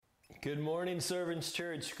Good morning, Servants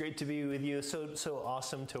Church. Great to be with you. So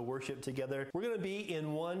awesome to worship together. We're going to be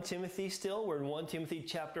in 1 Timothy still. We're in 1 Timothy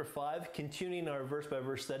chapter 5, continuing our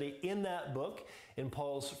verse-by-verse study in that book, in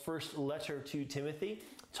Paul's first letter to Timothy,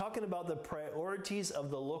 talking about the priorities of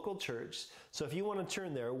the local church. So if you want to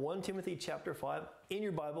turn there, 1 Timothy chapter 5, in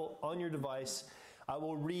your Bible, on your device, I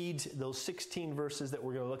will read those 16 verses that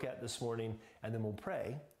we're going to look at this morning, and then we'll pray,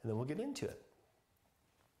 and then we'll get into it.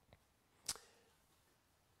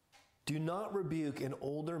 Do not rebuke an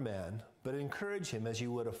older man, but encourage him as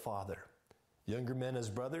you would a father. Younger men as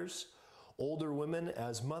brothers, older women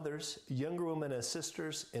as mothers, younger women as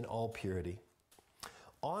sisters in all purity.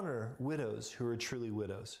 Honor widows who are truly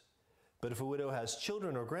widows. But if a widow has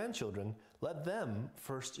children or grandchildren, let them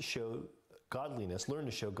first show godliness, learn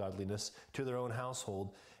to show godliness to their own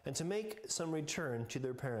household, and to make some return to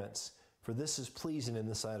their parents, for this is pleasing in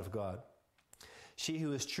the sight of God. She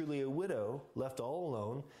who is truly a widow, left all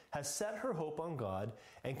alone, has set her hope on God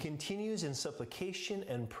and continues in supplication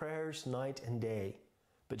and prayers night and day.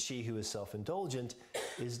 But she who is self-indulgent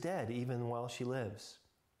is dead even while she lives.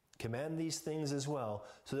 Command these things as well,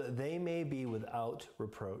 so that they may be without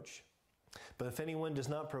reproach. But if anyone does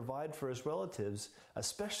not provide for his relatives,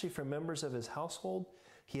 especially for members of his household,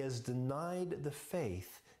 he has denied the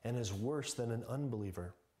faith and is worse than an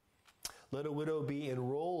unbeliever. Let a widow be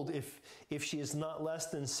enrolled if she is not less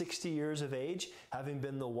than 60 years of age, having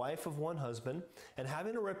been the wife of one husband, and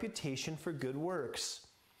having a reputation for good works.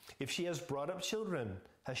 If she has brought up children,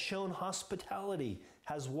 has shown hospitality,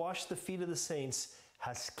 has washed the feet of the saints,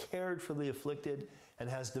 has cared for the afflicted, and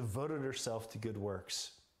has devoted herself to good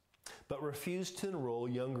works. But refuse to enroll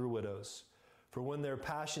younger widows, for when their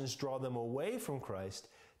passions draw them away from Christ,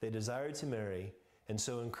 they desire to marry, and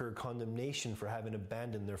so incur condemnation for having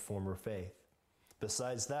abandoned their former faith.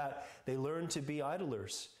 Besides that, they learn to be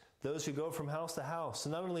idlers, those who go from house to house,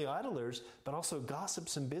 and not only idlers, but also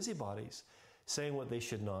gossips and busybodies, saying what they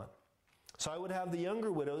should not. So I would have the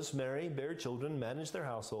younger widows marry, bear children, manage their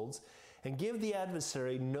households, and give the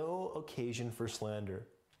adversary no occasion for slander,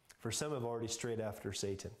 for some have already strayed after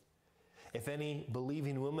Satan. If any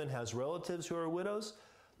believing woman has relatives who are widows,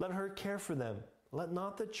 let her care for them. Let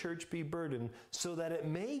not the church be burdened, so that it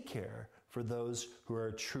may care for those who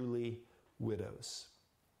are truly widows.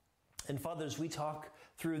 And Father, as we talk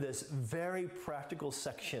through this very practical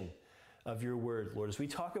section of your word, Lord, as we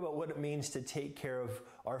talk about what it means to take care of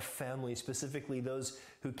our family, specifically those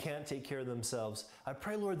who can't take care of themselves, I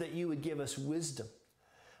pray, Lord, that you would give us wisdom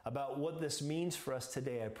about what this means for us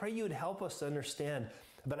today. I pray you would help us to understand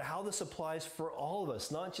about how this applies for all of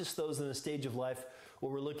us, not just those in the stage of life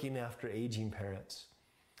where we're looking after aging parents.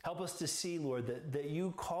 Help us to see, Lord, that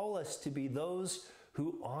you call us to be those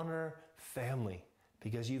who honor family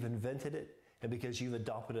because you've invented it and because you've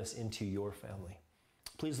adopted us into your family.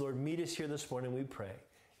 Please, Lord, meet us here this morning, we pray.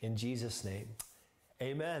 In Jesus' name,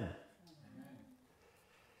 amen.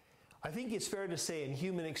 I think it's fair to say in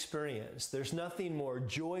human experience, there's nothing more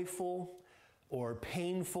joyful or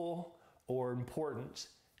painful or important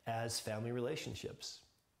as family relationships.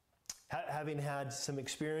 Having had some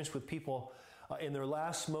experience with people in their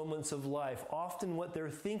last moments of life, often what they're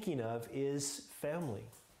thinking of is family.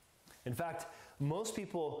 In fact, most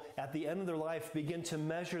people at the end of their life begin to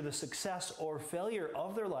measure the success or failure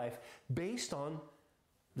of their life based on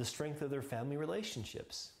the strength of their family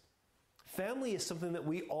relationships. Family is something that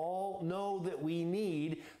we all know that we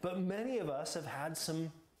need, but many of us have had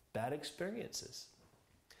some bad experiences.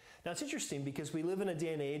 Now it's interesting because we live in a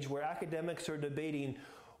day and age where academics are debating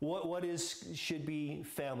should be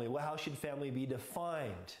family. Well, how should family be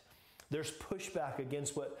defined? There's pushback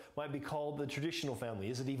against what might be called the traditional family.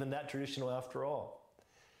 Is it even that traditional after all?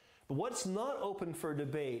 But what's not open for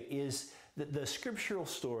debate is the scriptural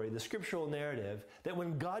story, the scriptural narrative, that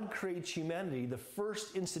when God creates humanity, the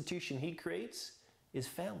first institution he creates is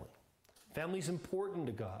family. Family is important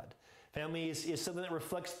to God. Family is something that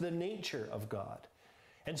reflects the nature of God.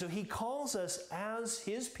 And so he calls us as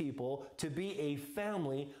his people to be a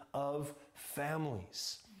family of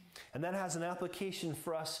families. And that has an application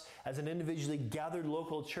for us as an individually gathered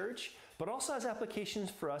local church, but also has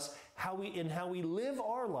applications for us how we live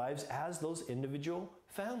our lives as those individual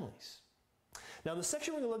families. Now, the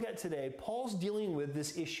section we're going to look at today, Paul's dealing with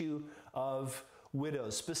this issue of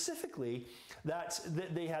widows. Specifically, that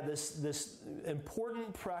they had this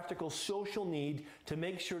important practical social need to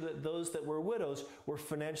make sure that those that were widows were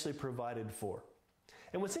financially provided for.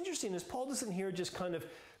 And what's interesting is Paul doesn't here just kind of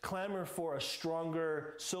clamor for a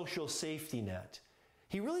stronger social safety net.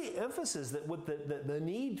 He really emphasizes that what the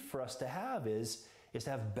need for us to have is to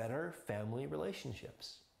have better family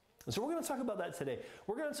relationships. And so we're going to talk about that today.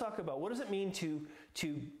 We're going to talk about what does it mean to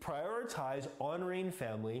prioritize honoring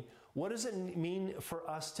family? What does it mean for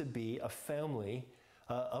us to be a family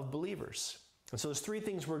of believers? And so there's three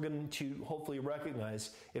things we're going to hopefully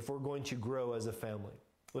recognize if we're going to grow as a family.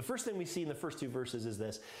 The first thing we see in the first two verses is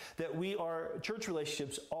this, that church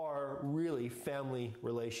relationships are really family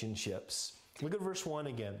relationships. Look at verse 1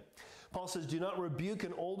 again. Paul says, do not rebuke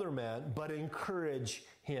an older man, but encourage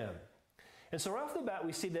him. And so right off the bat,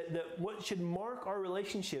 we see that what should mark our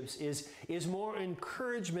relationships is more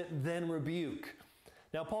encouragement than rebuke.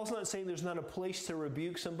 Now, Paul's not saying there's not a place to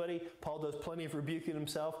rebuke somebody. Paul does plenty of rebuking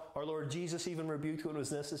himself. Our Lord Jesus even rebuked when it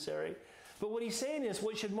was necessary. But what he's saying is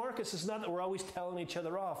what should mark us is not that we're always telling each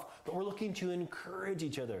other off, but we're looking to encourage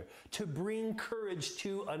each other, to bring courage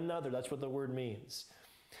to another. That's what the word means.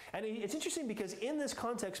 And it's interesting because in this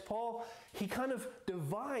context, Paul, he kind of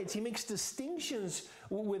divides, he makes distinctions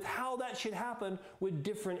with how that should happen with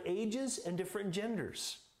different ages and different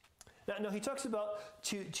genders. Now he talks about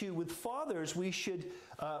with fathers, we should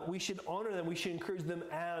honor them, we should encourage them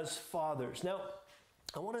as fathers. Now,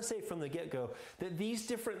 I want to say from the get-go that these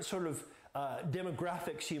different sort of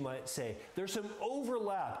demographics, you might say, there's some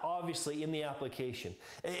overlap, obviously, in the application.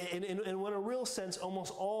 And in a real sense,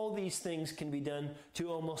 almost all these things can be done to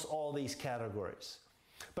almost all these categories.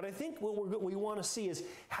 But I think what we want to see is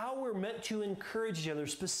how we're meant to encourage each other,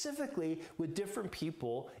 specifically with different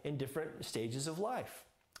people in different stages of life.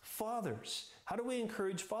 Fathers. How do we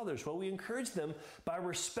encourage fathers? Well, we encourage them by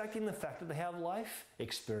respecting the fact that they have life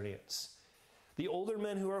experience. The older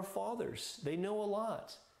men who are fathers, they know a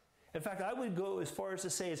lot. In fact, I would go as far as to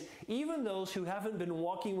say is even those who haven't been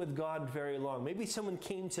walking with God very long, maybe someone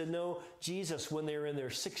came to know Jesus when they were in their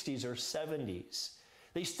 60s or 70s.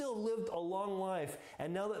 They still lived a long life,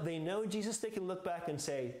 and now that they know Jesus, they can look back and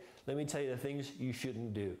say, let me tell you the things you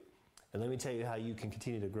shouldn't do, and let me tell you how you can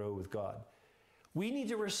continue to grow with God. We need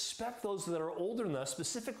to respect those that are older than us,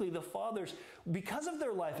 specifically the fathers, because of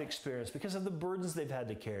their life experience, because of the burdens they've had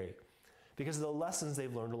to carry, because of the lessons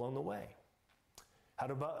they've learned along the way. How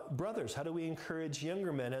about brothers? How do we encourage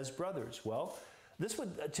younger men as brothers? Well, this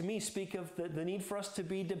would, to me, speak of the need for us to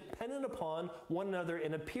be dependent upon one another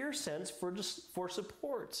in a peer sense for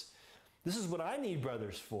support. This is what I need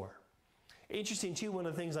brothers for. Interesting, too, one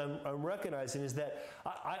of the things I'm recognizing is that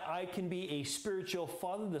I can be a spiritual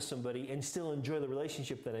father to somebody and still enjoy the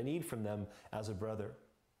relationship that I need from them as a brother.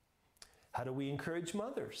 How do we encourage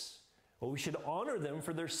mothers? Well, we should honor them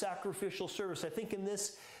for their sacrificial service. I think in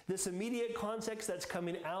this immediate context that's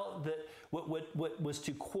coming out, that what was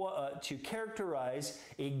to characterize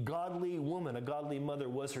a godly woman, a godly mother,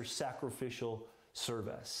 was her sacrificial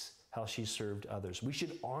service, how she served others. We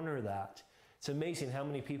should honor that. It's amazing how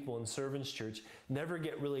many people in Servants Church never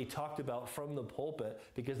get really talked about from the pulpit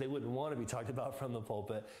because they wouldn't want to be talked about from the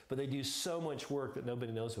pulpit, but they do so much work that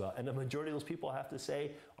nobody knows about. And the majority of those people, I have to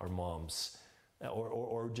say, are moms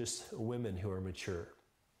or just women who are mature.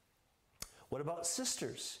 What about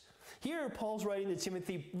sisters? Here, Paul's writing to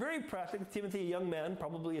Timothy, very practical. Timothy, a young man,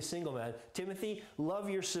 probably a single man. Timothy, love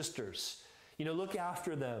your sisters. Look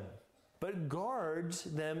after them. But guard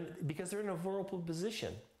them because they're in a vulnerable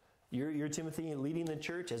position. You're Timothy leading the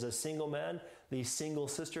church as a single man. These single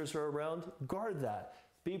sisters are around. Guard that.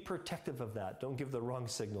 Be protective of that. Don't give the wrong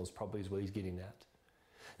signals, probably is what he's getting at.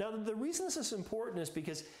 Now, the reason this is important is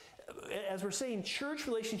because, as we're saying, church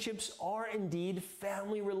relationships are indeed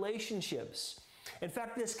family relationships. In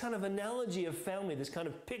fact, this kind of analogy of family, this kind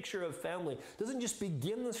of picture of family, doesn't just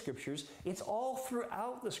begin in the Scriptures. It's all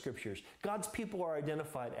throughout the Scriptures. God's people are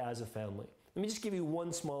identified as a family. Let me just give you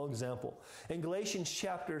one small example. In Galatians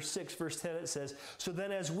chapter 6, verse 10, it says, "So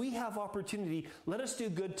then as we have opportunity, let us do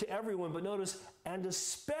good to everyone," but notice, "and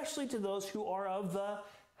especially to those who are of the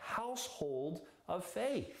household of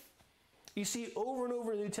faith." You see over and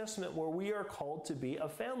over in the New Testament where we are called to be a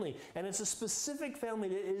family. And it's a specific family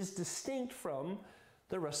that is distinct from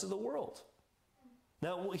the rest of the world.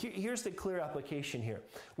 Now, here's the clear application here.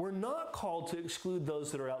 We're not called to exclude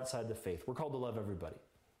those that are outside the faith. We're called to love everybody.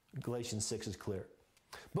 Galatians 6 is clear.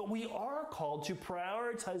 But we are called to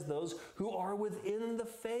prioritize those who are within the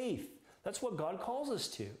faith. That's what God calls us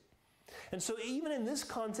to. And so even in this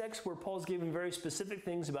context where Paul's giving very specific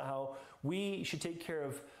things about how we should take care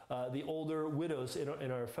of the older widows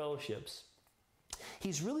in our fellowships,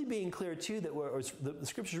 he's really being clear too, the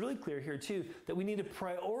Scripture is really clear here too, that we need to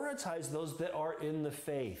prioritize those that are in the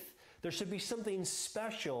faith. There should be something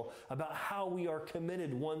special about how we are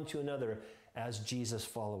committed one to another as Jesus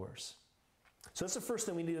followers. So that's the first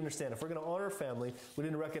thing we need to understand. If we're going to honor family, we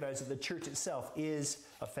need to recognize that the church itself is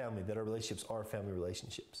a family, that our relationships are family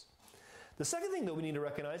relationships. The second thing that we need to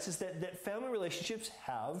recognize is that family relationships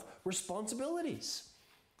have responsibilities,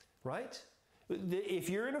 right? If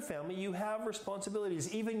you're in a family, you have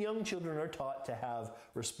responsibilities. Even young children are taught to have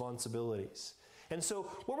responsibilities. And so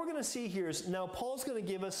what we're going to see here is now Paul's going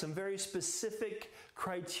to give us some very specific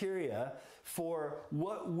criteria for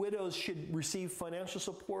what widows should receive financial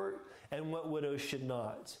support and what widows should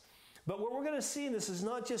not. But what we're going to see in this is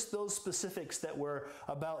not just those specifics that were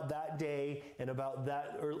about that day and about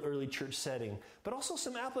that early church setting, but also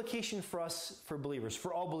some application for us, for believers,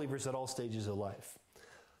 for all believers at all stages of life.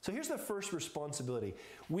 So here's the first responsibility.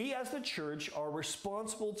 We as the church are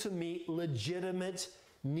responsible to meet legitimate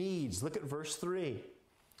needs. Look at verse 3.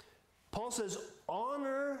 Paul says,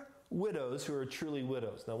 honor widows who are truly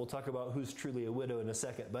widows. Now we'll talk about who's truly a widow in a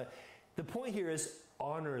second, but the point here is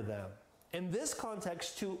honor them. In this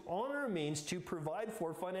context, to honor means to provide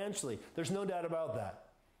for financially. There's no doubt about that.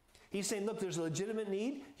 He's saying, look, there's a legitimate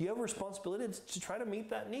need. You have a responsibility to try to meet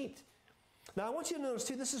that need. Now, I want you to notice,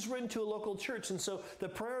 too, this is written to a local church. And so the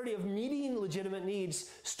priority of meeting legitimate needs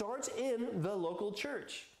starts in the local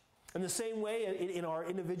church. In the same way, in our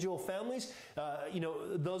individual families,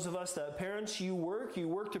 those of us that parents, you work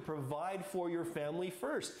to provide for your family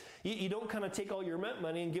first. You don't kind of take all your rent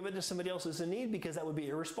money and give it to somebody else who's in need, because that would be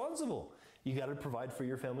irresponsible. You got to provide for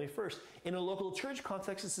your family first. In a local church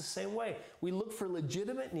context, it's the same way. We look for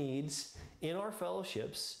legitimate needs in our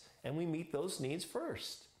fellowships, and we meet those needs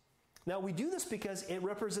first. Now, we do this because it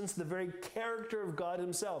represents the very character of God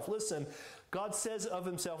himself. Listen, God says of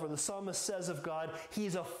himself, or the psalmist says of God,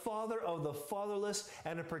 he's a father of the fatherless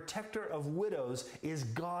and a protector of widows is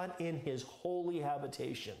God in his holy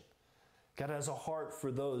habitation. God has a heart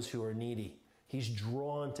for those who are needy. He's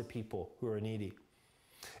drawn to people who are needy.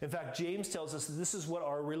 In fact, James tells us that this is what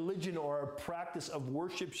our religion or our practice of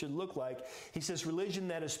worship should look like. He says, religion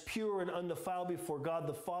that is pure and undefiled before God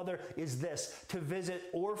the Father is this: to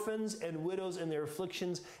visit orphans and widows in their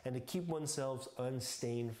afflictions and to keep oneself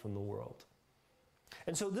unstained from the world.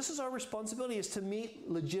 And so this is our responsibility, is to meet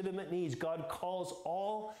legitimate needs. God calls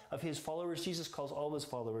all of his followers, Jesus calls all of his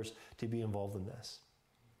followers to be involved in this.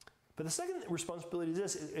 But the second responsibility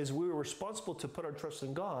is we're responsible to put our trust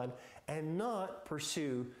in God and not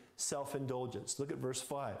pursue self-indulgence. Look at verse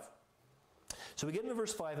 5. So we get into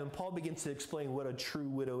verse 5, and Paul begins to explain what a true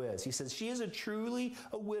widow is. He says, she is truly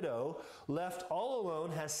a widow, left all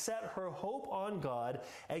alone, has set her hope on God,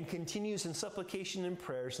 and continues in supplication and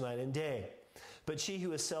prayers night and day. But she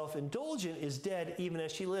who is self-indulgent is dead even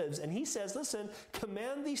as she lives. And he says, listen,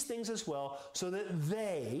 command these things as well, so that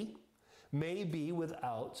they may be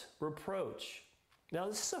without reproach. Now,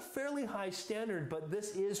 this is a fairly high standard, but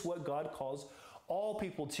this is what God calls all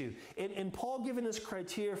people to. And Paul, given this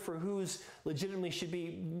criteria for who's legitimately should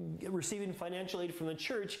be receiving financial aid from the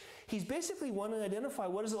church, he's basically wanting to identify,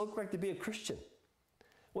 what does it look like to be a Christian?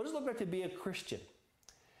 What does it look like to be a Christian?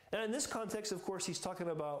 And in this context, of course, he's talking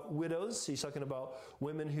about widows. He's talking about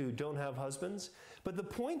women who don't have husbands. But the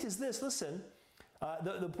point is this, listen,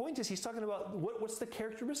 the point is he's talking about what's the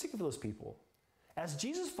characteristic of those people. As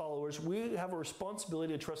Jesus followers, we have a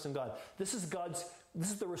responsibility to trust in God. This is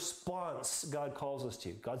the response God calls us to.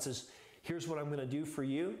 God says, here's what I'm going to do for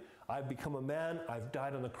you. I've become a man. I've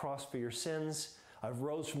died on the cross for your sins. I've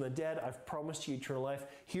rose from the dead. I've promised you eternal life.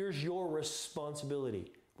 Here's your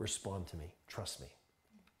responsibility. Respond to me. Trust me.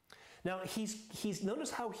 Now, he's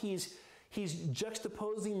notice how he's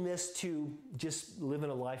juxtaposing this to just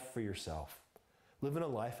living a life for yourself. Living a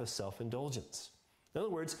life of self-indulgence. In other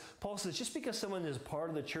words, Paul says just because someone is part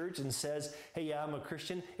of the church and says, hey, yeah, I'm a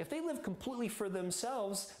Christian, if they live completely for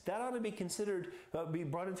themselves, that ought to be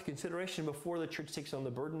brought into consideration before the church takes on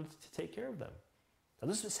the burden to take care of them. Now,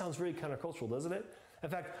 this sounds very countercultural, doesn't it? In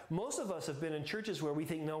fact, most of us have been in churches where we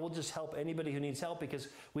think, no, we'll just help anybody who needs help because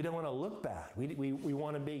we don't want to look bad. We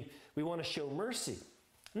want to show mercy.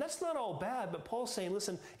 And that's not all bad, but Paul's saying,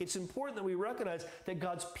 listen, it's important that we recognize that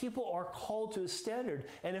God's people are called to a standard.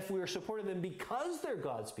 And if we are supporting them because they're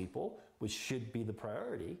God's people, which should be the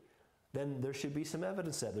priority, then there should be some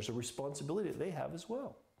evidence that there's a responsibility that they have as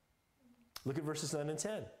well. Look at verses 9 and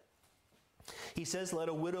 10. He says, let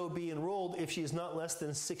a widow be enrolled if she is not less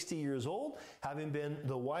than 60 years old, having been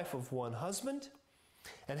the wife of one husband,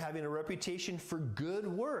 and having a reputation for good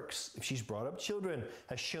works. If she's brought up children,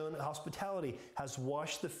 has shown hospitality, has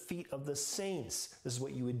washed the feet of the saints. This is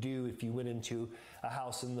what you would do if you went into a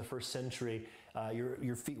house in the first century.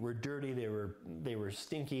 Your feet were dirty, they were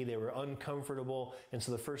stinky, they were uncomfortable. And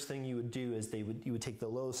so the first thing you would do is you would take the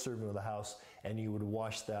lowest servant of the house and you would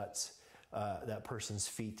wash that person's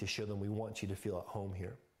feet to show them we want you to feel at home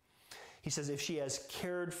here. He says, if she has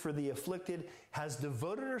cared for the afflicted, has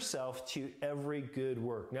devoted herself to every good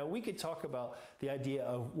work. Now, we could talk about the idea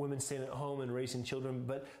of women staying at home and raising children,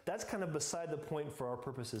 but that's kind of beside the point for our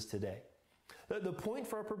purposes today. The point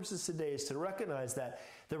for our purposes today is to recognize that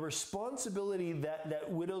the responsibility that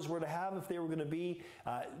widows were to have if they were going to be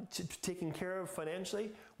taken care of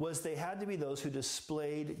financially was they had to be those who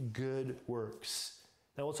displayed good works.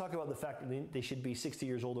 Now, we'll talk about the fact that they should be 60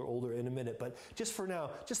 years old or older in a minute, but just for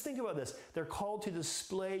now, just think about this. They're called to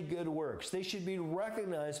display good works. They should be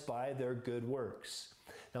recognized by their good works.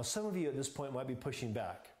 Now, some of you at this point might be pushing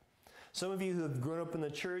back. Some of you who have grown up in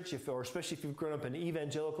the church, or especially if you've grown up in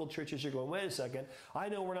evangelical churches, you're going, wait a second, I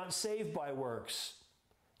know we're not saved by works.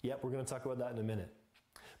 Yep, we're going to talk about that in a minute.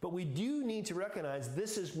 But we do need to recognize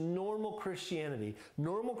this is normal Christianity.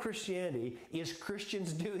 Normal Christianity is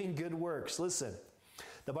Christians doing good works. Listen.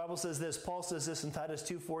 The Bible says this, Paul says this in Titus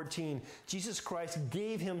 2:14, Jesus Christ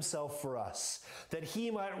gave himself for us, that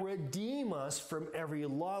he might redeem us from every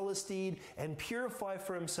lawless deed and purify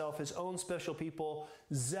for himself his own special people,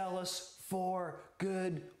 zealous for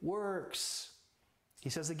good works.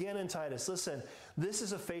 He says again in Titus, listen, this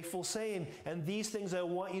is a faithful saying, and these things I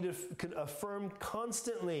want you to affirm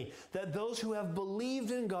constantly, that those who have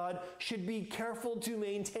believed in God should be careful to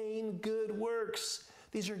maintain good works.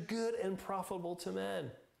 These are good and profitable to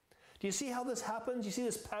men. Do you see how this happens? You see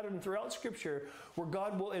this pattern throughout Scripture where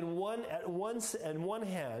God will in one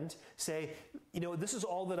hand say, this is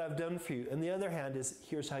all that I've done for you. And the other hand is,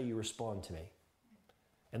 here's how you respond to me.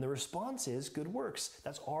 And the response is good works.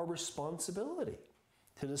 That's our responsibility,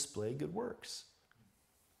 to display good works.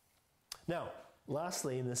 Now,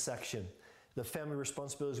 lastly in this section, the family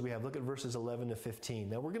responsibilities we have. Look at verses 11 to 15.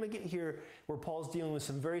 Now we're going to get here where Paul's dealing with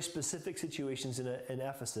some very specific situations in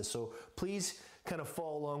Ephesus. So please kind of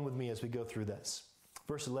follow along with me as we go through this.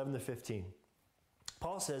 Verse 11 to 15.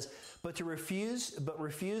 Paul says, but refuse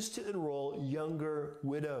to enroll younger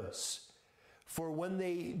widows. For when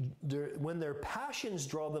their passions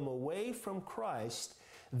draw them away from Christ,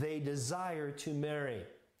 they desire to marry.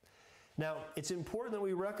 Now, it's important that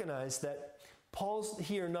we recognize that Paul's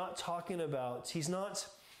here not talking about, he's not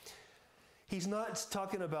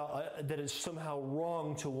talking about that it's somehow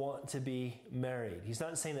wrong to want to be married. He's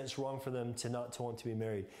not saying that it's wrong for them to not to want to be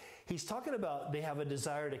married. He's talking about they have a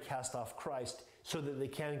desire to cast off Christ so that they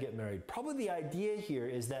can get married. Probably the idea here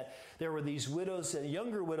is that there were these widows,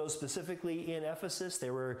 younger widows specifically in Ephesus.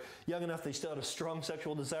 They were young enough, they still had a strong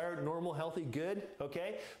sexual desire, normal, healthy, good,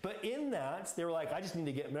 okay? But in that, they were like, I just need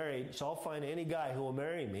to get married, so I'll find any guy who will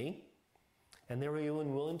marry me. And they were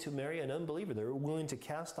even willing to marry an unbeliever. They were willing to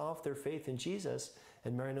cast off their faith in Jesus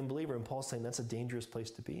and marry an unbeliever. And Paul's saying that's a dangerous place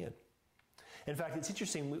to be in. In fact, it's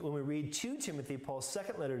interesting, when we read to Timothy, Paul's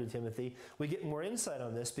second letter to Timothy, we get more insight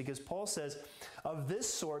on this because Paul says, of this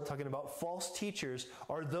sort, talking about false teachers,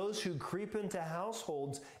 are those who creep into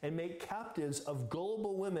households and make captives of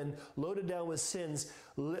gullible women loaded down with sins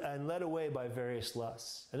and led away by various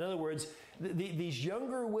lusts. In other words, these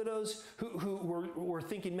younger widows who were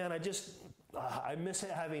thinking, man, I miss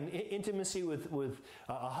having intimacy with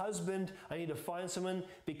a husband. I need to find someone.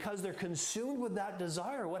 Because they're consumed with that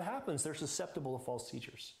desire, what happens? They're susceptible to false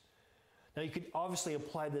teachers. Now, you could obviously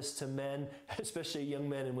apply this to men, especially young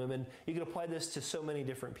men and women. You could apply this to so many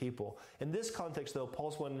different people. In this context, though,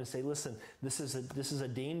 Paul's wanting to say, listen, this is a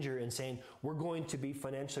danger in saying we're going to be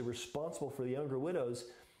financially responsible for the younger widows,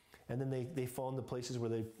 and then they fall into places where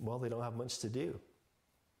they don't have much to do.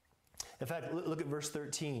 In fact, look at verse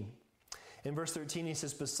 13. In verse 13, he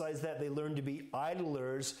says, besides that, they learn to be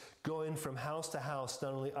idlers, going from house to house,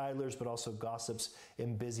 not only idlers, but also gossips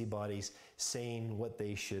and busybodies, saying what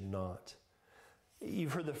they should not.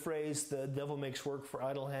 You've heard the phrase, the devil makes work for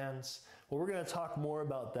idle hands. Well, we're going to talk more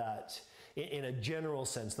about that in a general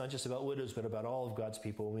sense, not just about widows, but about all of God's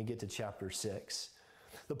people when we get to chapter 6.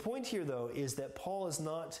 The point here, though, is that Paul is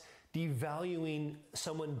not devaluing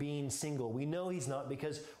someone being single. We know he's not,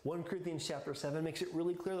 because 1 Corinthians chapter 7 makes it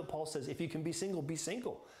really clear that Paul says, if you can be single, be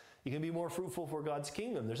single. You can be more fruitful for God's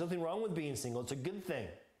kingdom. There's nothing wrong with being single. It's a good thing.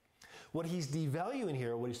 What he's devaluing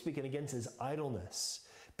here, what he's speaking against, is idleness.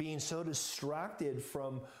 Being so distracted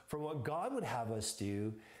from what God would have us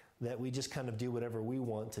do that we just kind of do whatever we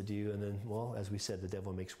want to do. And then, well, as we said, the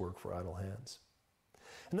devil makes work for idle hands.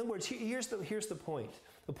 In other words, here's the point.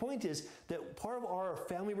 The point is that part of our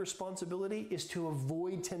family responsibility is to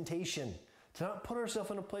avoid temptation, to not put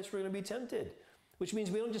ourselves in a place where we're going to be tempted, which means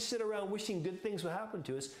we don't just sit around wishing good things would happen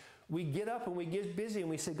to us. We get up and we get busy and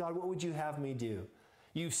we say, God, what would you have me do?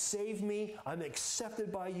 You've saved me. I'm accepted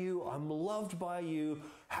by you. I'm loved by you.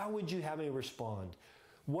 How would you have me respond?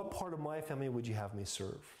 What part of my family would you have me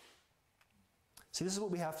serve? See, this is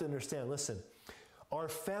what we have to understand. Listen, our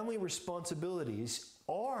family responsibilities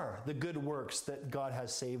are the good works that God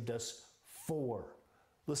has saved us for.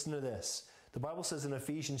 Listen to this. The Bible says in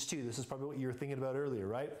Ephesians 2, this is probably what you were thinking about earlier,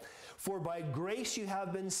 right? For by grace you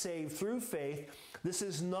have been saved through faith. This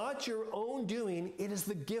is not your own doing. It is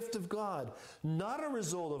the gift of God, not a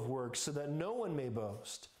result of works, so that no one may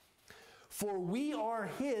boast. For we are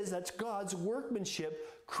His, that's God's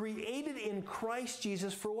workmanship, created in Christ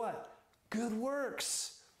Jesus for what? Good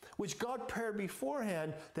works, which God prepared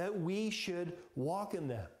beforehand that we should walk in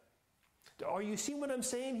them. Are you seeing what I'm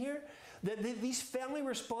saying here? That these family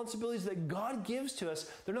responsibilities that God gives to us,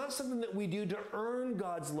 they're not something that we do to earn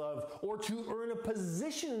God's love or to earn a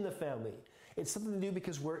position in the family. It's something to do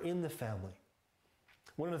because we're in the family.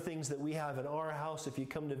 One of the things that we have in our house, if you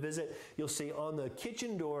come to visit, you'll see on the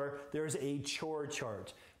kitchen door, there's a chore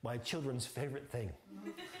chart. My children's favorite thing.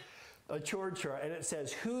 A chore chart, and it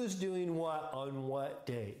says who's doing what on what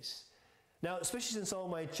days. Now, especially since all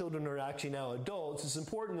my children are actually now adults, it's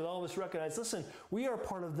important that all of us recognize, listen, we are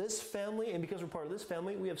part of this family, and because we're part of this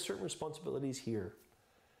family, we have certain responsibilities here.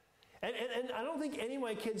 And I don't think any of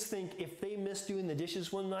my kids think if they miss doing the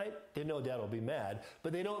dishes one night, they know Dad will be mad,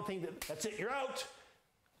 but they don't think that, that's it, you're out.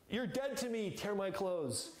 You're dead to me, tear my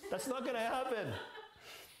clothes. That's not going to happen.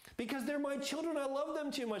 Because they're my children, I love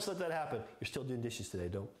them too much to let that happen. You're still doing dishes today,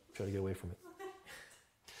 don't try to get away from it.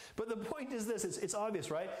 But the point is this, it's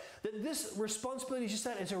obvious, right? That this responsibility is just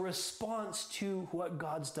that, it's a response to what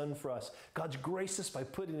God's done for us. God's graced us by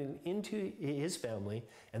putting it into His family,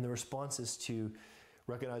 and the response is to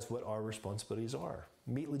recognize what our responsibilities are.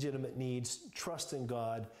 Meet legitimate needs, trust in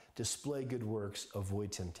God, display good works,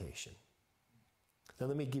 avoid temptation. Now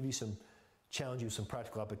let me challenge you with some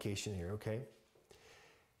practical application here, okay?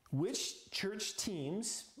 Which church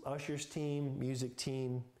teams, ushers team, music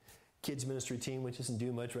team, kids ministry team, which isn't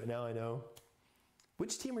doing much right now, I know.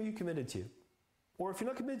 Which team are you committed to? Or if you're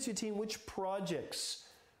not committed to a team, which projects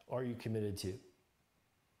are you committed to?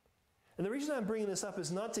 And the reason I'm bringing this up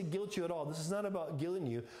is not to guilt you at all. This is not about guilting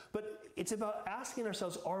you, but it's about asking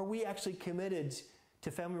ourselves, are we actually committed to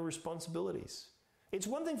family responsibilities? It's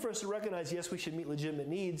one thing for us to recognize, yes, we should meet legitimate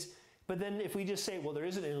needs, but then if we just say, well, there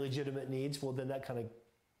isn't any legitimate needs, well, then that kind of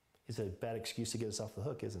is a bad excuse to get us off the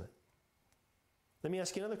hook, isn't it? Let me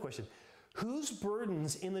ask you another question. Whose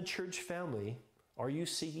burdens in the church family are you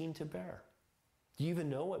seeking to bear? Do you even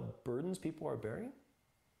know what burdens people are bearing?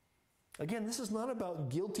 Again, this is not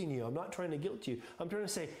about guilting you. I'm not trying to guilt you. I'm trying to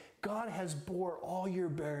say, God has bore all your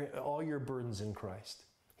burdens in Christ.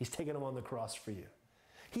 He's taken them on the cross for you.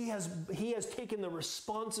 He has taken the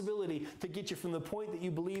responsibility to get you from the point that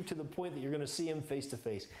you believe to the point that you're going to see Him face to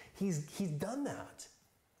face. He's done that.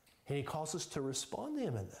 And He calls us to respond to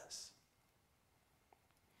Him in this.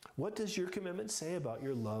 What does your commitment say about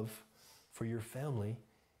your love for your family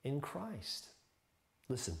in Christ?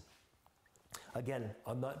 Listen, again,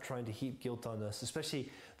 I'm not trying to heap guilt on us,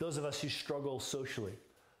 especially those of us who struggle socially.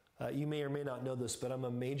 You may or may not know this, but I'm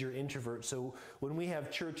a major introvert. So when we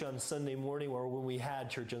have church on Sunday morning, or when we had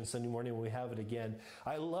church on Sunday morning, when we have it again,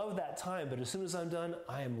 I love that time. But as soon as I'm done,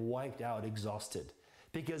 I am wiped out, exhausted.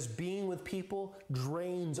 Because being with people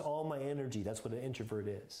drains all my energy. That's what an introvert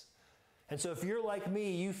is. And so if you're like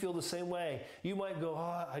me, you feel the same way. You might go,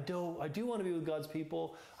 I do want to be with God's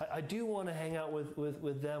people. I do want to hang out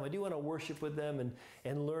with them. I do want to worship with them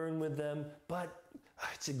and learn with them. But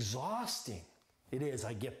it's exhausting. It is,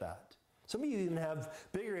 I get that. Some of you even have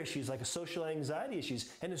bigger issues like social anxiety issues,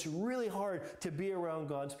 and it's really hard to be around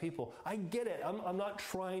God's people. I get it. I'm not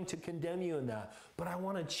trying to condemn you in that, but I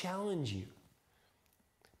want to challenge you.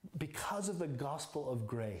 Because of the gospel of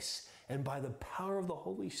grace and by the power of the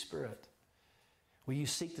Holy Spirit, will you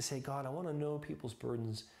seek to say, God, I want to know people's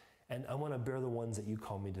burdens and I want to bear the ones that you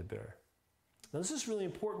call me to bear. Now, this is really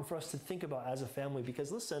important for us to think about as a family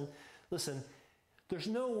because listen, there's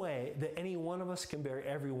no way that any one of us can bear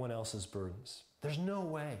everyone else's burdens. There's no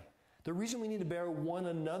way. The reason we need to bear one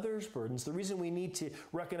another's burdens, the reason we need to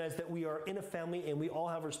recognize that we are in a family and we all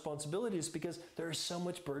have responsibilities is because there is so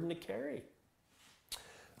much burden to carry.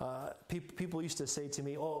 People used to say to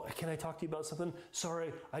me, oh, can I talk to you about something?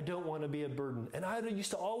 Sorry, I don't want to be a burden. And I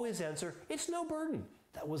used to always answer, it's no burden.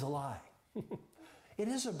 That was a lie. It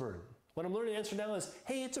is a burden. What I'm learning to answer now is,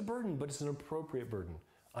 hey, it's a burden, but it's an appropriate burden.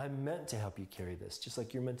 I'm meant to help you carry this, just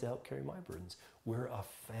like you're meant to help carry my burdens. We're a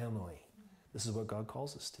family. This is what God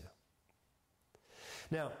calls us to.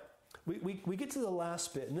 Now, we get to the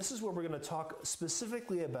last bit, and this is where we're going to talk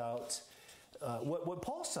specifically about what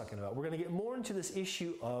Paul's talking about. We're going to get more into this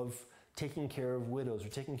issue of taking care of widows or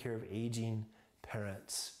taking care of aging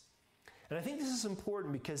parents. And I think this is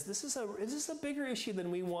important because this is a bigger issue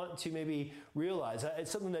than we want to maybe realize. It's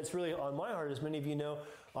something that's really on my heart. As many of you know,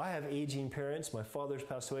 I have aging parents. My father's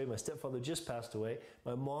passed away. My stepfather just passed away.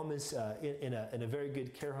 My mom is in a very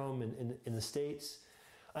good care home in the States.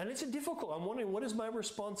 And it's I'm wondering, what is my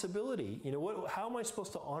responsibility? How am I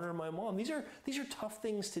supposed to honor my mom? These are tough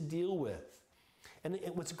things to deal with. And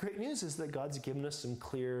what's great news is that God's given us some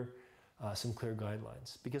clear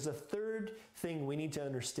guidelines. Because a third thing we need to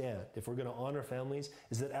understand if we're going to honor families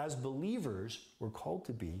is that as believers, we're called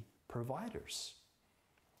to be providers.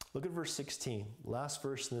 Look at verse 16, last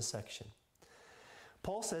verse in this section.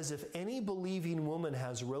 Paul says, if any believing woman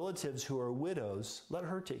has relatives who are widows, let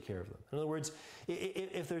her take care of them. In other words,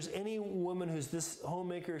 if there's any woman who's this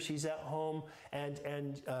homemaker, she's at home, and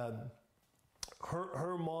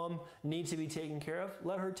her mom needs to be taken care of,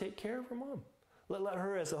 let her take care of her mom. Let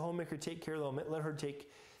her, as a homemaker, take care of them. Let her take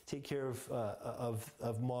care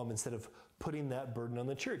of mom instead of putting that burden on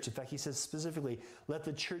the church. In fact, he says specifically, let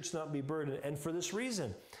the church not be burdened. And for this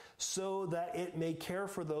reason, so that it may care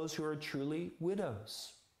for those who are truly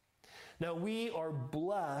widows. Now, we are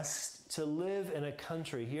blessed to live in a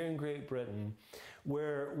country here in Great Britain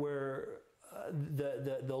where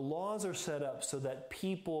the laws are set up so that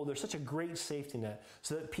there's such a great safety net,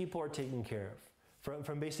 so that people are taken care of.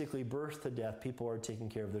 From basically birth to death, people are taken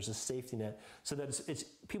care of. There's a safety net so that it's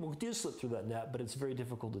people do slip through that net, but it's very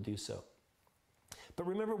difficult to do so. But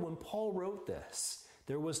remember, when Paul wrote this,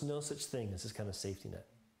 there was no such thing as this kind of safety net.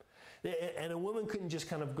 And a woman couldn't just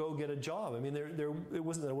kind of go get a job. I mean, it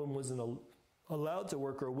wasn't that a woman wasn't allowed to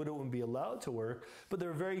work or a widow wouldn't be allowed to work, but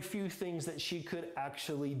there are very few things that she could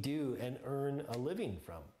actually do and earn a living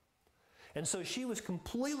from. And so she was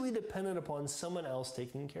completely dependent upon someone else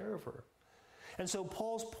taking care of her. And so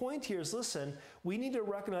Paul's point here is, listen, we need to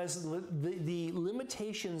recognize the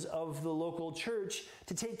limitations of the local church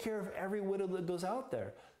to take care of every widow that goes out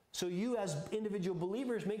there. So you as individual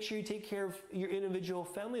believers, make sure you take care of your individual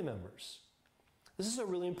family members. This is a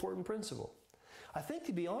really important principle. I think,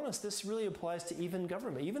 to be honest, this really applies to even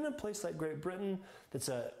government. Even in a place like Great Britain, that's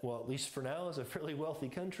at least for now, is a fairly wealthy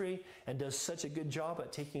country and does such a good job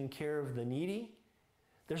at taking care of the needy,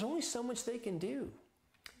 there's only so much they can do.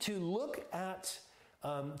 To look at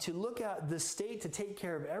the state to take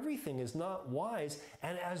care of everything is not wise,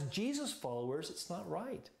 and as Jesus followers, it's not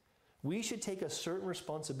right. We should take a certain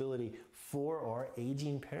responsibility for our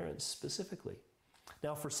aging parents specifically.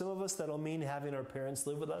 Now, for some of us, that'll mean having our parents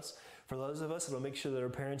live with us. For those of us, it'll make sure that our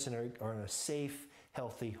parents are in a safe,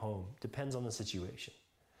 healthy home. Depends on the situation.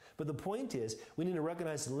 But the point is, we need to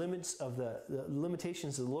recognize the limits of the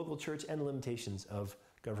limitations of the local church and the limitations of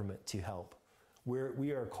government to help. We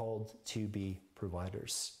are called to be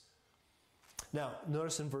providers. Now,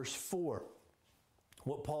 notice in verse 4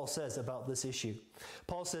 what Paul says about this issue.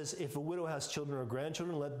 Paul says, if a widow has children or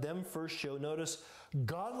grandchildren, let them first show, notice,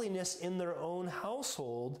 godliness in their own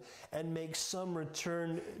household and make some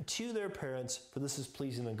return to their parents, for this is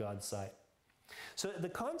pleasing in God's sight. So the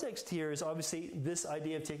context here is obviously this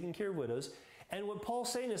idea of taking care of widows. And what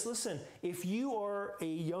Paul's saying is, listen, if you are a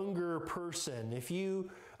younger person, if you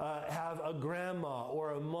have a grandma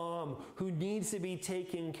or a mom who needs to be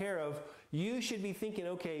taken care of, you should be thinking,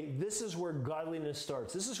 okay, this is where godliness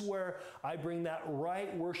starts. This is where I bring that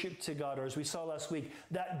right worship to God, or as we saw last week,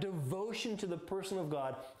 that devotion to the person of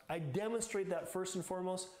God. I demonstrate that first and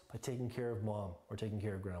foremost by taking care of mom or taking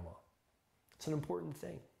care of grandma. It's an important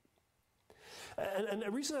thing. And the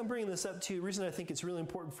reason I'm bringing this up too, the reason I think it's really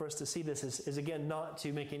important for us to see this is again, not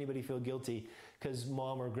to make anybody feel guilty because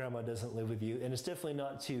mom or grandma doesn't live with you. And it's definitely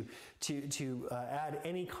not to add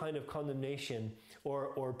any kind of condemnation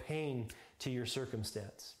or pain to your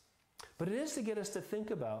circumstance. But it is to get us to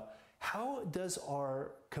think about, how does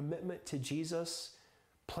our commitment to Jesus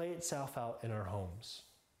play itself out in our homes?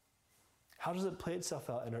 How does it play itself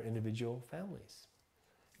out in our individual families?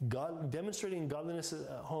 Demonstrating godliness at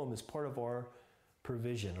home is part of our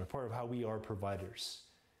provision, or part of how we are providers.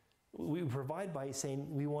 We provide by saying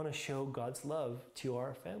we want to show God's love to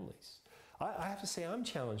our families. I have to say I'm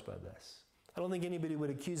challenged by this. I don't think anybody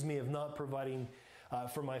would accuse me of not providing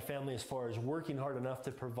for my family as far as working hard enough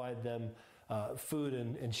to provide them food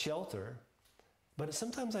and shelter. But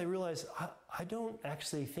sometimes I realize I don't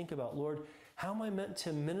actually think about, Lord, how am I meant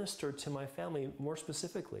to minister to my family more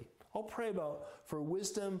specifically? I'll pray for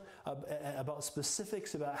wisdom, about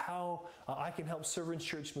specifics, about how I can help Servants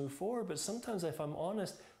Church move forward. But sometimes, if I'm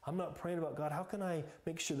honest, I'm not praying about, God, how can I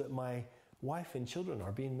make sure that my wife and children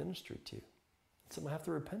are being ministered to? It's something I have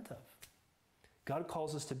to repent of. God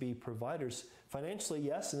calls us to be providers, financially,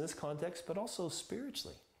 yes, in this context, but also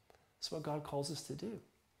spiritually. That's what God calls us to do.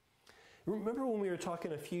 Remember when we were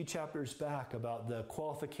talking a few chapters back about the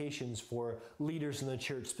qualifications for leaders in the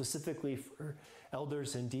church, specifically for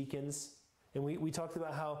elders and deacons? And we talked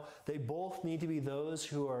about how they both need to be those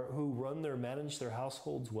who manage their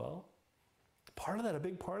households well. Part of that, a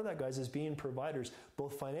big part of that, guys, is being providers,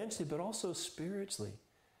 both financially but also spiritually,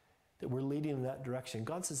 that we're leading in that direction.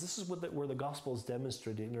 God says this is where the gospel is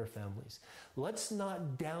demonstrated in our families. Let's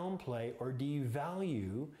not downplay or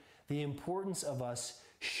devalue the importance of us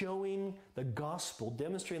showing the gospel,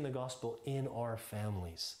 demonstrating the gospel in our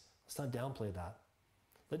families. Let's not downplay that.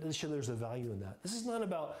 Let's show there's a value in that. This is not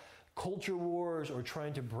about culture wars or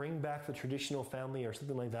trying to bring back the traditional family or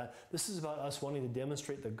something like that. This is about us wanting to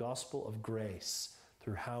demonstrate the gospel of grace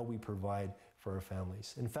through how we provide for our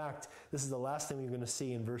families. In fact, this is the last thing we're going to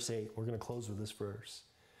see in verse 8. We're going to close with this verse.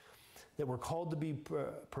 That we're called to be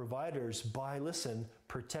providers by, listen,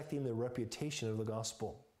 protecting the reputation of the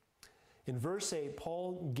gospel. In verse 8,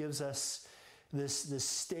 Paul gives us this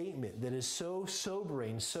statement that is so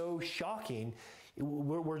sobering, so shocking,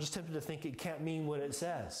 we're just tempted to think it can't mean what it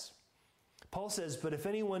says. Paul says, but if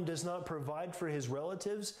anyone does not provide for his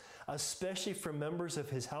relatives, especially for members of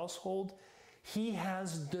his household, he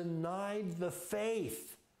has denied the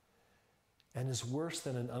faith and is worse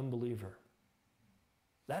than an unbeliever.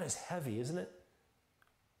 That is heavy, isn't it?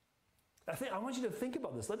 I want you to think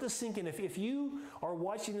about this. Let this sink in. If you are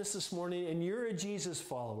watching this morning and you're a Jesus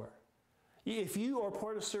follower, if you are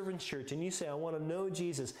part of Servant Church and you say, I want to know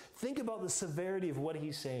Jesus, think about the severity of what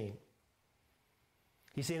he's saying.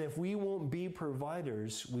 He's saying if we won't be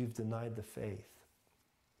providers, we've denied the faith.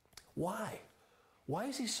 Why? Why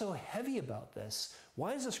is he so heavy about this?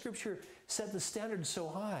 Why does the Scripture set the standard so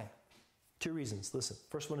high? 2 reasons. Listen,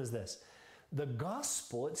 first one is this. The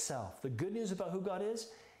gospel itself, the good news about who God is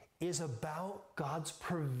about God's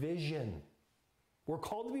provision. We're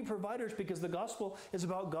called to be providers because the gospel is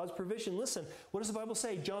about God's provision. Listen, what does the Bible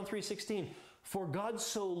say? John 3:16. For God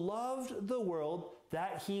so loved the world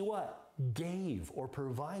that he what? Gave or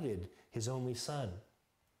provided his only Son,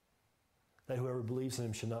 that whoever believes in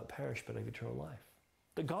him should not perish but have eternal life.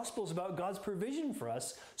 The gospel is about God's provision for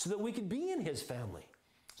us so that we could be in his family,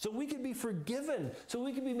 so we could be forgiven, so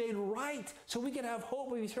we could be made right, so we could have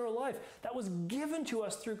hope of eternal life. That was given to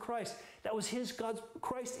us through Christ. That was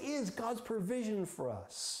Christ is God's provision for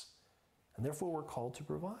us. And therefore we're called to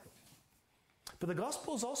provide. But the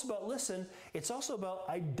gospel is also about, listen, it's also about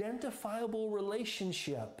identifiable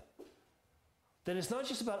relationship. That it's not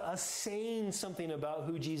just about us saying something about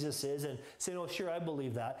who Jesus is and saying, oh, sure, I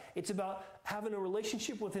believe that. It's about having a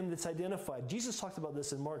relationship with him that's identified. Jesus talked about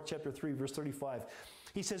this in Mark chapter 3, verse 35.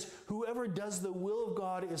 He says, whoever does the will of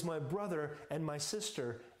God is my brother and my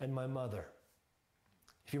sister and my mother.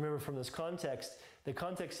 If you remember from this context, the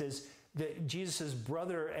context is that Jesus'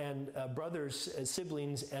 brother and brothers,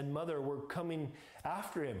 siblings, and mother were coming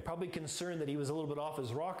after him, probably concerned that he was a little bit off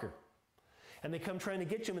his rocker. And they come trying to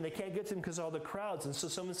get to him, and they can't get to him because of all the crowds. And so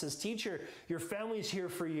someone says, teacher, your family's here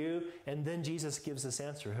for you. And then Jesus gives this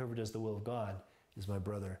answer, whoever does the will of God is my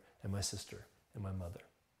brother and my sister and my mother.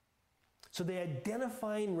 So the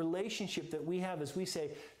identifying relationship that we have is we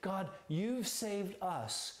say, God, you've saved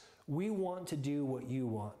us. We want to do what you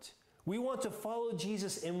want. We want to follow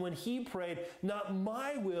Jesus. And when he prayed, not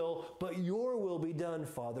my will, but your will be done,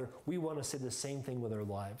 Father, we want to say the same thing with our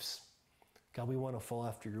lives. God, we want to follow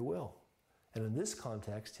after your will. And in this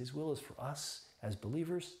context, his will is for us as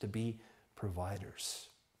believers to be providers.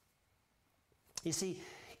 You see,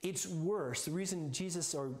 it's worse. The reason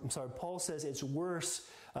Paul says it's worse,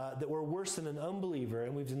 that we're worse than an unbeliever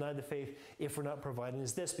and we've denied the faith if we're not providing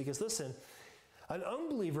is this. Because listen, an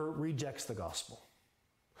unbeliever rejects the gospel.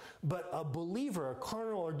 But a believer, a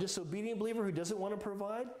carnal or disobedient believer who doesn't want to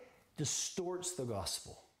provide, distorts the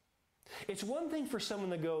gospel. It's one thing for someone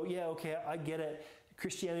to go, yeah, okay, I get it.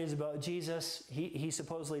 Christianity is about Jesus. He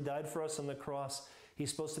supposedly died for us on the cross. He's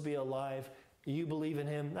supposed to be alive. You believe in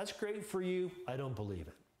him. That's great for you. I don't believe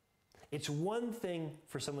it. It's one thing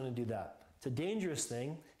for someone to do that. It's a dangerous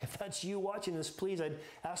thing. If that's you watching this, please, I'd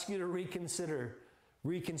ask you to reconsider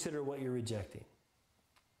what you're rejecting.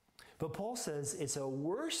 But Paul says it's a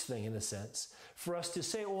worse thing, in a sense, for us to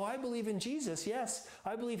say, oh, I believe in Jesus. Yes.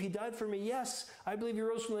 I believe he died for me. Yes. I believe he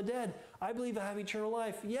rose from the dead. I believe I have eternal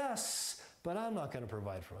life. Yes. But I'm not going to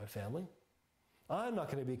provide for my family. I'm not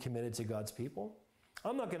going to be committed to God's people.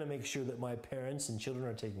 I'm not going to make sure that my parents and children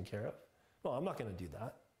are taken care of. No, I'm not going to do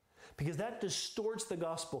that. Because that distorts the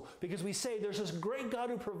gospel. Because we say there's this great God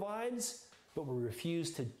who provides, but we refuse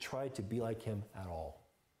to try to be like him at all.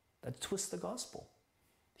 That twists the gospel.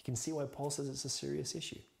 You can see why Paul says it's a serious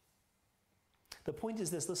issue. The point is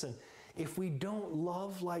this, listen, if we don't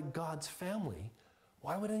love like God's family,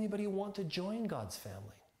 Why would anybody want to join God's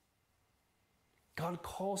family? God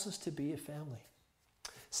calls us to be a family.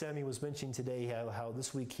 Sammy was mentioning today how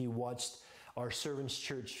this week he watched our Servants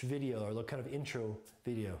Church video, or the kind of intro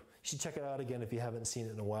video. You should check it out again if you haven't seen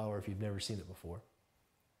it in a while or if you've never seen it before.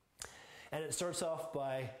 And it starts off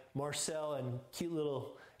by Marcel and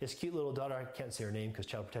his cute little daughter. I can't say her name because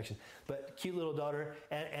child protection, but cute little daughter.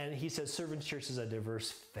 And he says Servants Church is a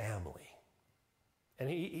diverse family.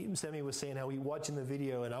 And Sammy was saying how he watching the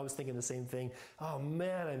video, and I was thinking the same thing. Oh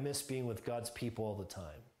man, I miss being with God's people all the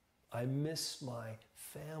time. I miss my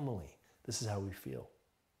family. This is how we feel.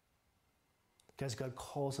 Guys, God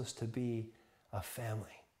calls us to be a family.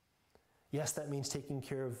 Yes, that means taking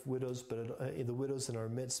care of widows, but the widows in our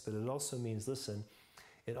midst, but it also means, listen,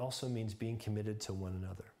 it also means being committed to one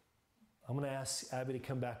another. I'm going to ask Abby to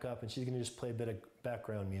come back up, and she's going to just play a bit of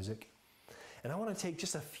background music. And I want to take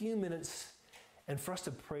just a few minutes and for us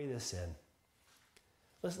to pray this in.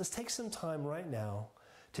 Let's take some time right now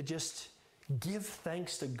to just give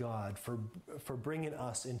thanks to God for bringing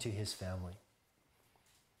us into his family.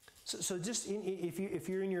 So just if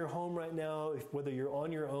you're in your home right now, whether you're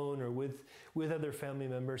on your own or with other family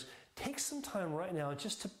members, take some time right now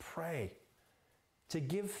just to pray, to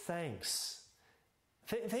give thanks.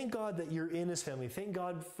 Thank God that you're in his family. Thank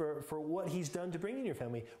God for what he's done to bring in your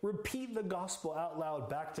family. Repeat the gospel out loud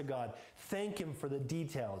back to God. Thank him for the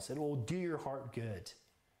details. It will do your heart good.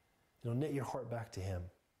 It'll knit your heart back to him.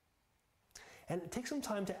 And take some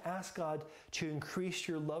time to ask God to increase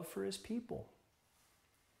your love for his people.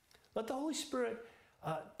 Let the Holy Spirit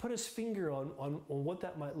put his finger on what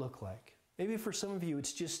that might look like. Maybe for some of you,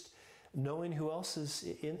 it's just knowing who else is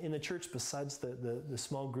in the church besides the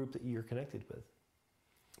small group that you're connected with.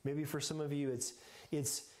 Maybe for some of you,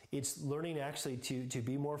 it's learning actually to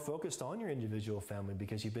be more focused on your individual family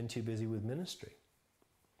because you've been too busy with ministry.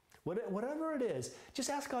 Whatever it is, just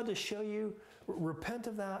ask God to show you, repent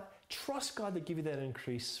of that, trust God to give you that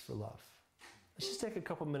increase for love. Let's just take a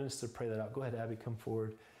couple minutes to pray that out. Go ahead, Abby, come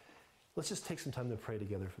forward. Let's just take some time to pray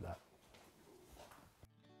together for that.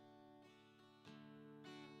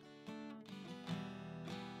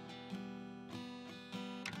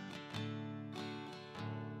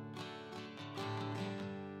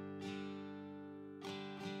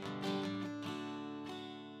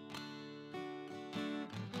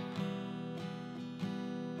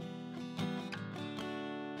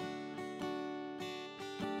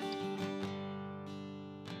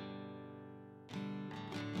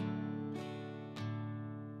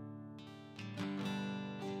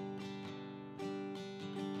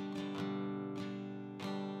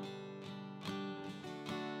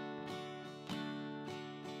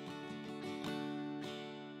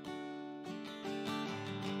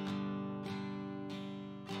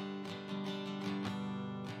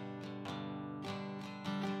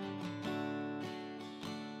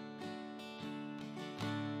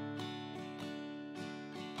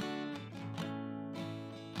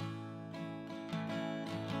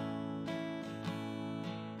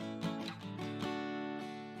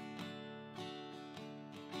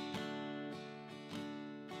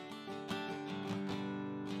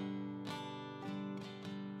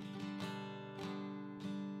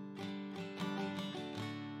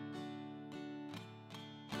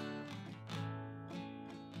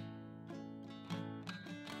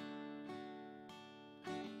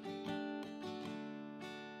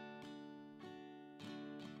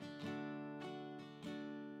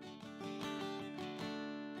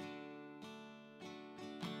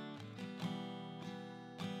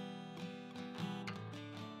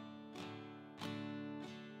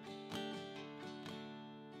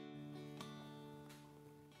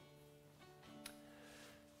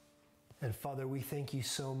 And Father, we thank you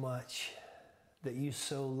so much that you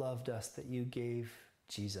so loved us that you gave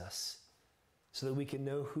Jesus so that we can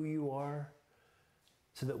know who you are,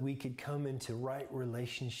 so that we could come into right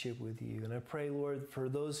relationship with you. And I pray, Lord, for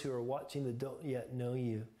those who are watching that don't yet know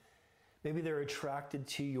you, maybe they're attracted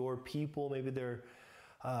to your people, maybe they're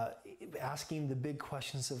asking the big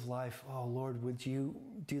questions of life. Oh, Lord, would you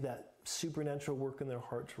do that supernatural work in their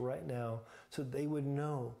hearts right now so that they would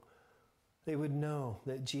know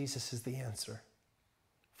that Jesus is the answer.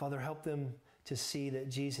 Father, help them to see that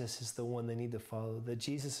Jesus is the one they need to follow, that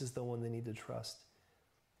Jesus is the one they need to trust.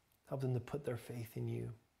 Help them to put their faith in you.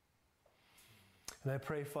 And I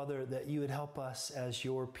pray, Father, that you would help us as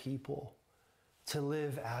your people to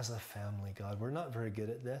live as a family, God. We're not very good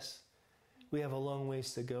at this. We have a long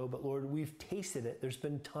ways to go, but Lord, we've tasted it. There's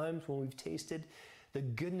been times when we've tasted the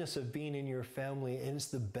goodness of being in your family, and it's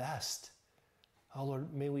the best. Oh,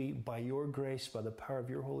 Lord, may we, by your grace, by the power of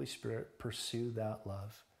your Holy Spirit, pursue that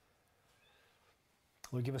love.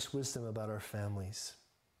 Lord, give us wisdom about our families.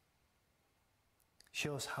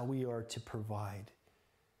 Show us how we are to provide.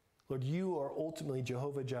 Lord, you are ultimately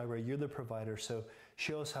Jehovah Jireh. You're the provider, so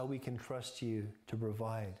show us how we can trust you to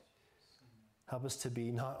provide. Help us to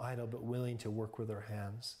be not idle, but willing to work with our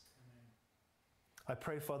hands. I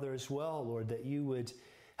pray, Father, as well, Lord, that you would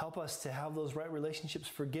help us to have those right relationships.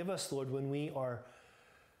 Forgive us, Lord, when we are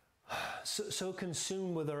so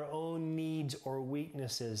consumed with our own needs or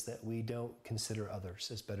weaknesses that we don't consider others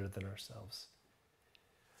as better than ourselves.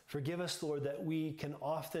 Forgive us, Lord, that we can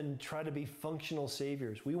often try to be functional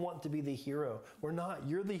saviors. We want to be the hero. We're not.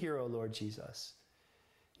 You're the hero, Lord Jesus.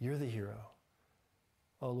 You're the hero.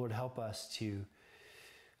 Oh, Lord, help us to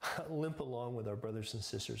limp along with our brothers and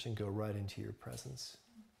sisters and go right into your presence.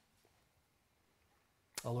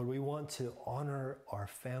 Oh, Lord, we want to honor our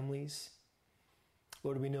families.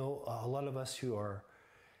 Lord, we know a lot of us who are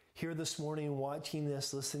here this morning watching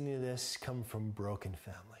this, listening to this, come from broken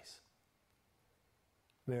families.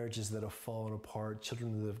 Marriages that have fallen apart,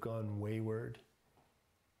 children that have gone wayward,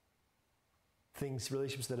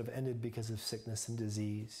 relationships that have ended because of sickness and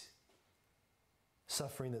disease,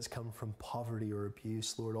 suffering that's come from poverty or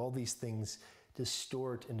abuse. Lord, all these things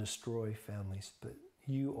distort and destroy families, but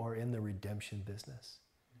you are in the redemption business.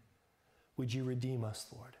 Would you redeem us,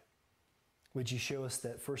 Lord? Would you show us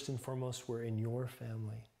that first and foremost we're in your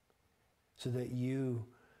family so that you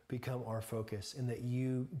become our focus and that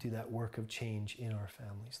you do that work of change in our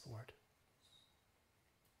families, Lord.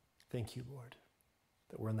 Thank you, Lord,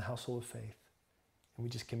 that we're in the household of faith and we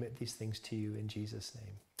just commit these things to you in Jesus'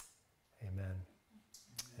 name. Amen.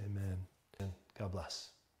 Amen. And God bless.